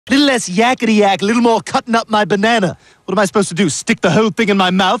Little less yakety-yak, a little more cutting up my banana. What am I supposed to do, stick the whole thing in my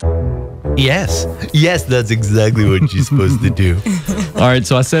mouth? Yes. Yes, that's exactly what you're supposed to do. All right,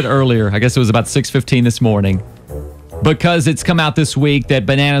 so I said earlier, I guess it was about 6:15 this morning, because it's come out this week that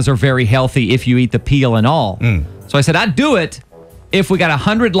bananas are very healthy if you eat the peel and all. So I said I'd do it if we got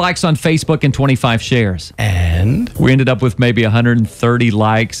 100 likes on Facebook and 25 shares. And? We ended up with maybe 130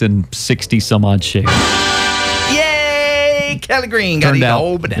 likes and 60 some odd shares. Yay! Kelly Green got to eat the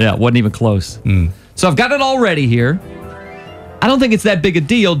whole banana. Yeah, it wasn't even close. So I've got it all ready here. I don't think it's that big a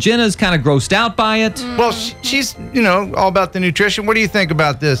deal. Jenna's kind of grossed out by it. Well, she's, all about the nutrition. What do you think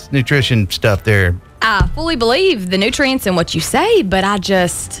about this nutrition stuff there? I fully believe the nutrients and what you say, but I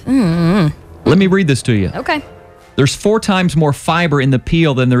just... Let me read this to you. Okay. There's 4 times more fiber in the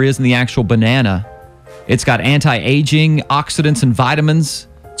peel than there is in the actual banana. It's got anti-aging, oxidants, and vitamins.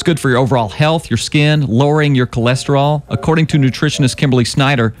 It's good for your overall health, your skin, lowering your cholesterol. According to nutritionist Kimberly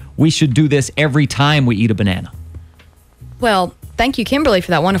Snyder, we should do this every time we eat a banana. Well, thank you, Kimberly, for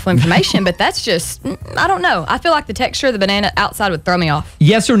that wonderful information, but that's just, I don't know. I feel like the texture of the banana outside would throw me off.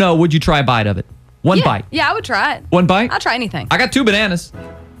 Yes or no, would you try a bite of it? One bite. Yeah, I would try it. One bite? I'll try anything. I got 2 bananas.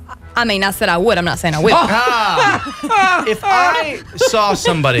 I mean, I said I would. I'm not saying I will. If I saw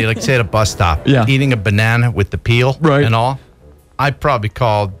somebody, like say at a bus stop, eating a banana with the peel and all, I'd probably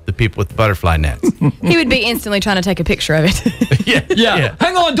call the people with the butterfly nets. He would be instantly trying to take a picture of it. Yeah.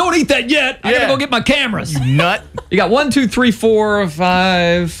 Hang on, don't eat that yet. I gotta go get my cameras. You nut. You got 1, 2, 3, 4,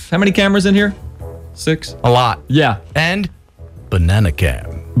 5. How many cameras in here? 6. A lot. Yeah. And banana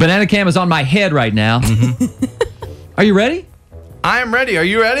cam. Banana cam is on my head right now. Are you ready? I am ready. Are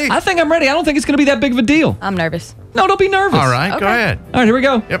you ready? I think I'm ready. I don't think it's going to be that big of a deal. I'm nervous. No, don't be nervous. All right, go ahead. All right, here we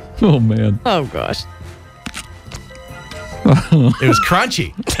go. Yep. Oh, man. Oh, gosh. It was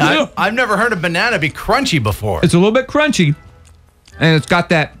crunchy. I've never heard a banana be crunchy before. It's a little bit crunchy, and it's got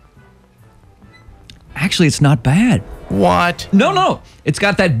that... Actually, it's not bad. What? No. It's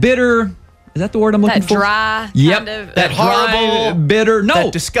got that bitter... Is that the word I'm looking for? That dry Yep. kind of... That horrible, bitter... No.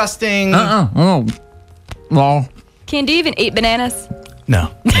 That disgusting... Oh. Well... Ken, do you even eat bananas? No.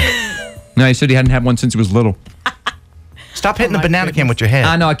 No, he said he hadn't had one since he was little. Stop hitting the banana can with your head.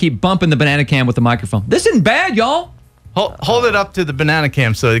 I know. I keep bumping the banana can with the microphone. This isn't bad, y'all. Hold it up to the banana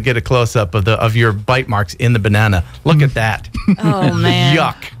cam so you get a close-up of your bite marks in the banana. Look at that. Oh, man.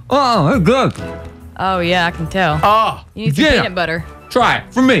 Yuck. Oh, that's good. Oh, yeah, I can tell. Oh. You need some peanut butter. Try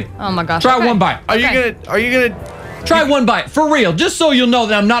it for me. Oh, my gosh. Try one bite. Are you gonna try one bite for real, just so you'll know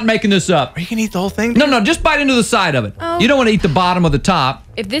that I'm not making this up? Are you gonna eat the whole thing? No, just bite into the side of it. Oh. You don't want to eat the bottom or the top.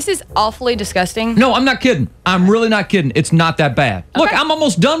 If this is awfully disgusting... No, I'm not kidding. I'm really not kidding. It's not that bad. Okay. Look, I'm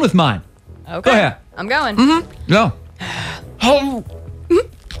almost done with mine. Okay. Go ahead. I'm going. Go.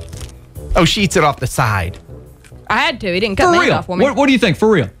 Oh, she eats it off the side. I had to. He didn't cut For my real. off for me. What do you think? For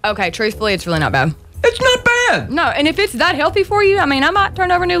real? Okay, truthfully, it's really not bad. It's not bad. No, and if it's that healthy for you, I mean, I might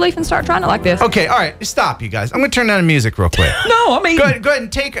turn over a new leaf and start trying it like this. Okay, all right. Stop, you guys. I'm gonna turn down the music real quick. No, I mean... Go ahead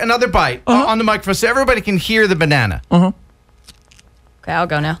and take another bite on the microphone so everybody can hear the banana. Okay, I'll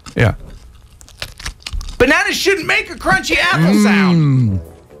go now. Yeah. Bananas shouldn't make a crunchy apple sound.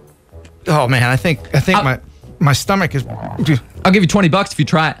 Oh man, I think my stomach is. I'll give you $20 if you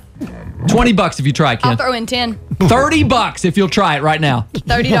try it. $20 if you try it, Ken. I'll throw in 10. $30 if you'll try it right now.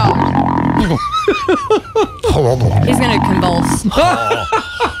 $30. He's gonna convulse.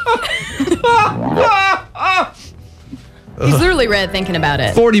 He's literally red thinking about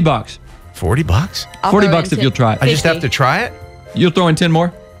it. $40. $40? I'll throw in $40 if 10. you'll try it. I just have 50. to try it. You'll throw in 10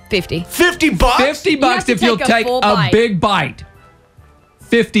 more? 50. $50? $50 to if you'll take a take full a bite. big bite.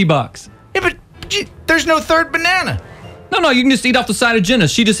 $50. Yeah, but there's no third banana. No, you can just eat off the side of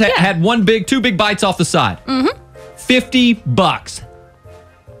Jenna's. She just had two big bites off the side. $50.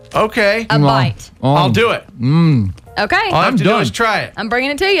 A Okay. bite. I'll do it. Okay. All I have to do done. is try it. I'm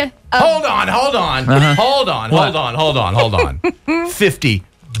bringing it to you. Hold on. Hold on. $50.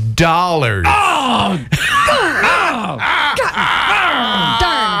 Darn.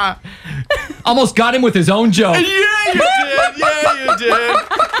 Almost got him with his own joke. Yeah, you did.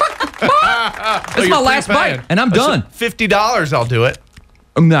 That's my last bite, and I'm done. $50, I'll do it.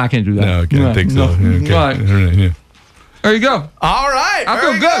 No, I can't do that. No, I can't think so. Okay. All right. There you go. All right. I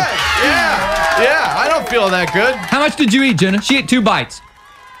feel very good. Yeah, I don't feel that good. How much did you eat, Jenna? She ate 2 bites.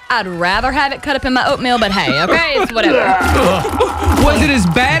 I'd rather have it cut up in my oatmeal, but hey, okay, it's whatever. Was it as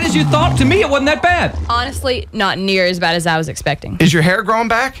bad as you thought? To me, it wasn't that bad. Honestly, not near as bad as I was expecting. Is your hair growing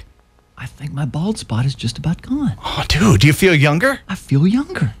back? I think my bald spot is just about gone. Oh, dude, do you feel younger? I feel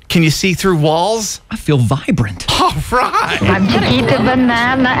younger. Can you see through walls? I feel vibrant. All right. I'm Chiquita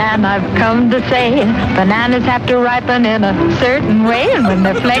Banana, and I've come to say bananas have to ripen in a certain way, and when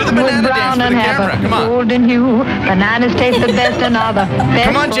they're flecked with banana dance brown for and the have camera. Come a on. golden hue, bananas taste the best and are the best.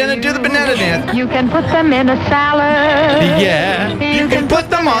 Come on, for Jenna, do the you. banana dance. You can put them in a salad. Yeah, you can put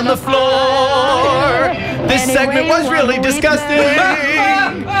them on the floor. This Any segment way was you really wanna eat disgusting,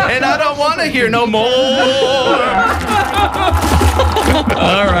 and I don't want to hear no more.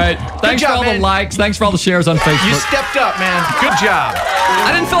 All right. Thanks job, for all man. the likes. Thanks for all the shares on You Facebook. stepped up, man. Good job.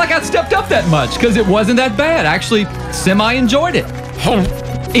 I didn't feel like I stepped up that much because it wasn't that bad. I actually semi-enjoyed it.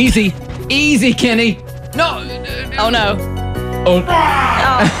 Easy. Easy, Kenny. No. Oh, no. Oh.